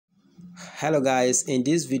Hello guys, in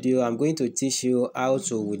this video I'm going to teach you how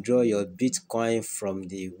to withdraw your Bitcoin from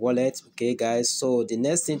the wallet. Okay guys, so the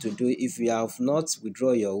next thing to do, if you have not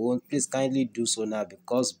withdrawn your own, please kindly do so now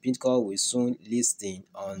because Bitcoin will soon listing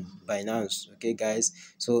on Binance. Okay guys,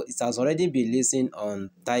 so it has already been listing on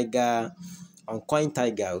Coin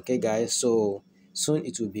Tiger. Okay guys, so soon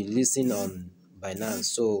it will be listing on Binance,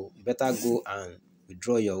 so you better go and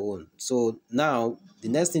withdraw your own. So now the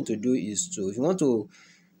next thing to do is if you want to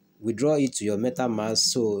withdraw it to your metamask,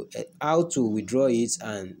 so how to withdraw it,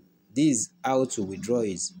 and this how to withdraw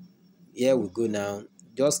it. Here we go. Now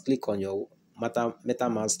just click on your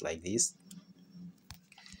metamask like this,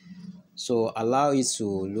 so allow it to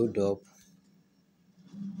load up.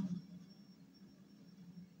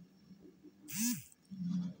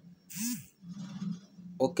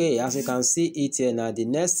 Okay, as you can see it here now, the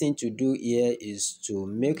next thing to do here is to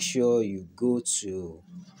make sure you go to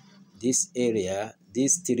this area,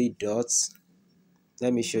 these three dots.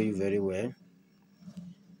 Let me show you very well.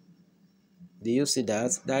 Do you see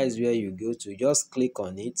that? That is where you go to. Just click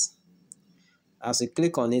on it. As you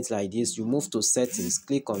click on it like this, you move to settings.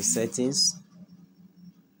 Click on settings.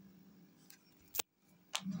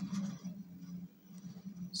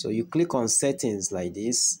 So you click on settings like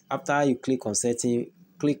this. After you click on setting,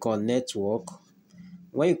 click on network.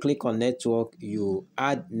 When you click on network, you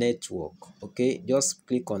add network. Okay, just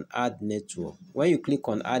click on add network. When you click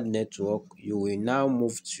on add network, you will now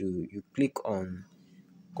move to, you click on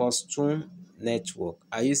custom network.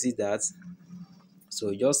 Are you see that?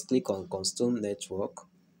 So just click on custom network.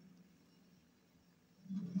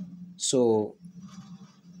 So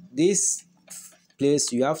this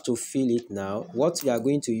place, you have to fill it now. What you are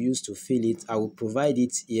going to use to fill it, I will provide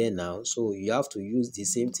it here now, so you have to use the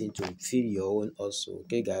same thing to fill your own also.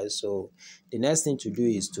 Okay guys, so the next thing to do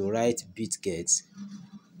is to write bitget.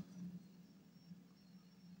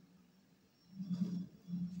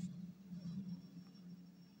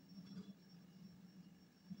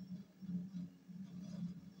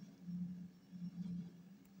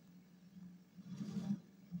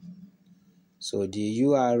 So the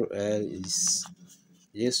URL is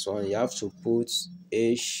this one. You have to put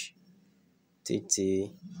https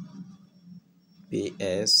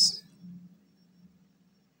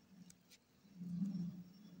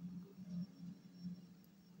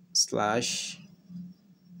slash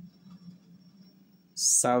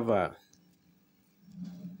server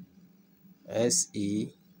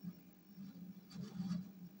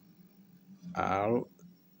serverpc.com.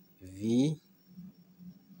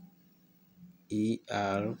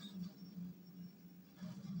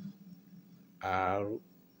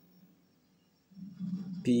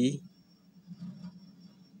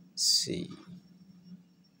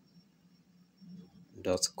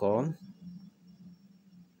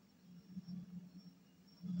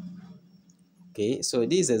 Okay, so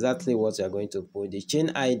this is exactly what you are going to put. The chain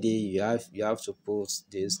ID, you have to put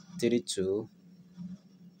this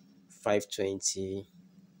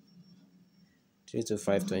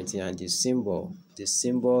 32520, and the symbol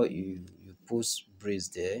you put brace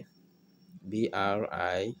there,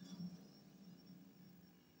 BRISE,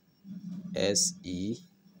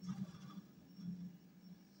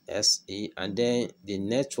 and then the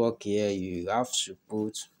network here, you have to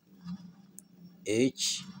put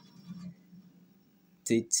https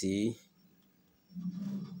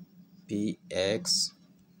BRISE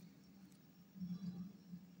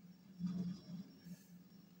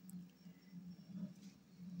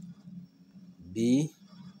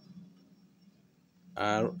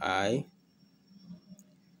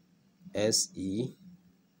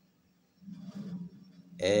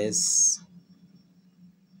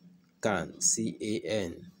CAN.com.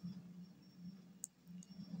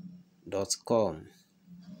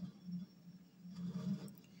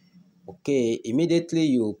 Okay, immediately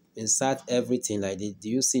you insert everything like this. Do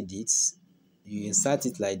you see this? You insert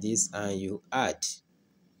it like this and you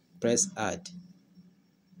press add.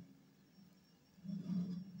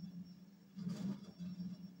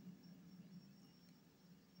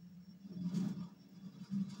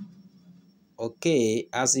 Okay,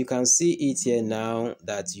 as you can see it here now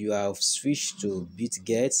that you have switched to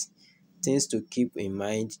bitget, things to keep in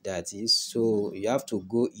mind that is, so you have to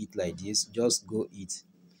go it like this. Just go it.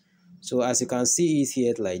 So as you can see it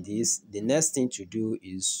here like this, the next thing to do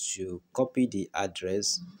is to copy the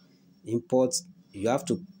address, import. You have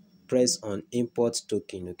to press on import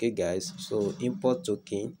token. Okay guys, so import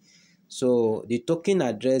token. So the token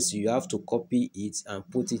address, you have to copy it and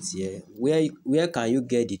put it here. Where can you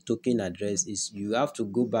get the token address is you have to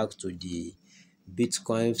go back to the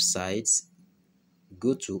bitcoin site,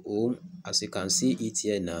 go to home. As you can see it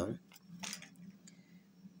here now,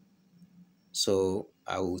 So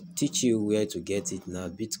I will teach you where to get it now.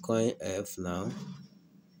 Bitcoinf now.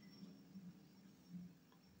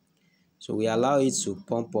 So we allow it to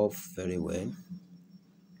pump up very well.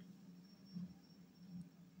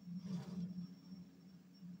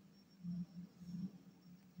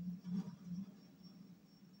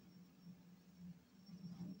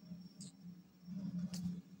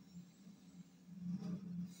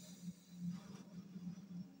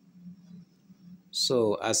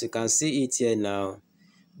 So as you can see it here now,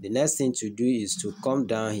 the next thing to do is to come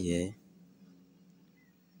down here,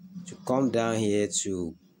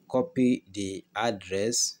 to copy the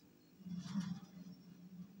address.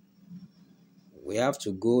 We have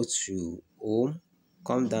to go to home,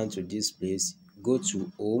 come down to this place, go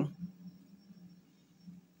to home.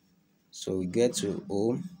 So we get to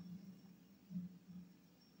home.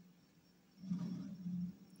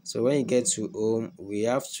 So when you get to home, we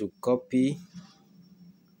have to copy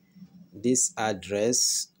this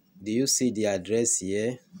address. Do you see the address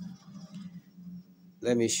here?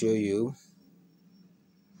 Let me show you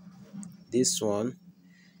this one.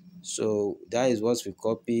 So that is what we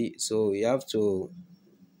copy. So we have to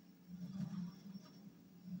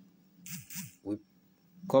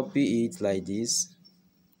copy it like this.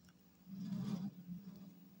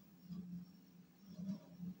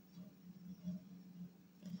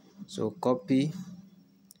 So copy.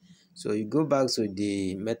 So you go back to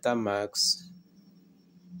the metamask.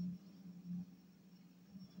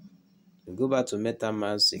 You go back to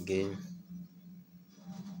metamask again.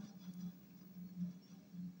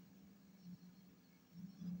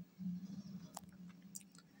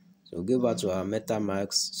 So go back to our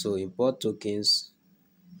metamask. So import tokens.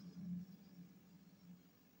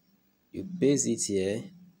 You paste it here.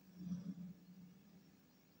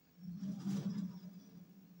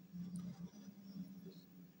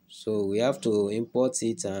 So we have to import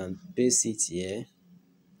it and paste it here.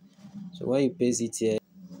 So when you paste it here,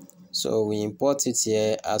 so we import it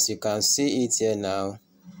here. As you can see it here now,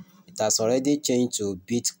 it has already changed to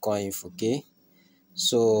bitcoinf. Okay,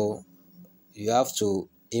 so you have to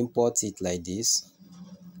import it like this.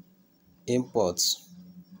 Import.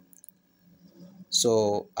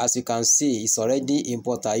 So as you can see, it's already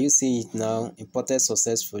imported. You see it now, imported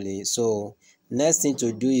successfully. So next thing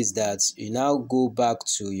to do is that you now go back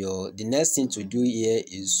to your, the next thing to do here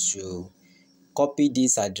is to copy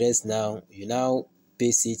this address. Now you now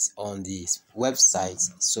paste it on this website,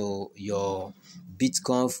 so your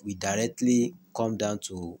bitcoin will directly come down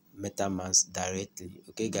to metamask directly.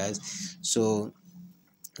 Okay guys, so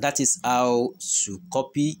that is how to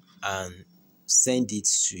copy and send it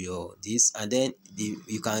to your this. And then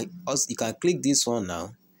you can click this one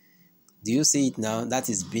now. Do you see it now? That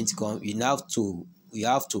is bitcoin. You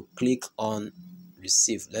have to click on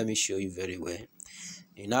receive. Let me show you very well.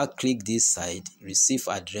 You now click this side, receive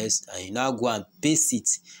address, and you now go and paste it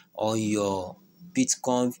on your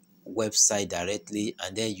bitcoin website directly,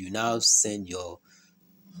 and then you now send your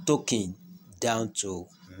token down to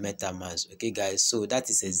metamask. Okay guys, so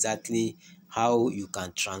that is exactly how you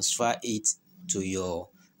can transfer it to your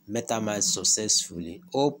metamask successfully.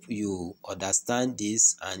 Hope you understand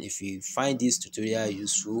this, and if you find this tutorial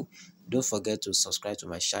useful, don't forget to subscribe to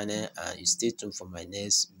my channel and stay tuned for my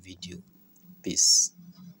next video. Peace.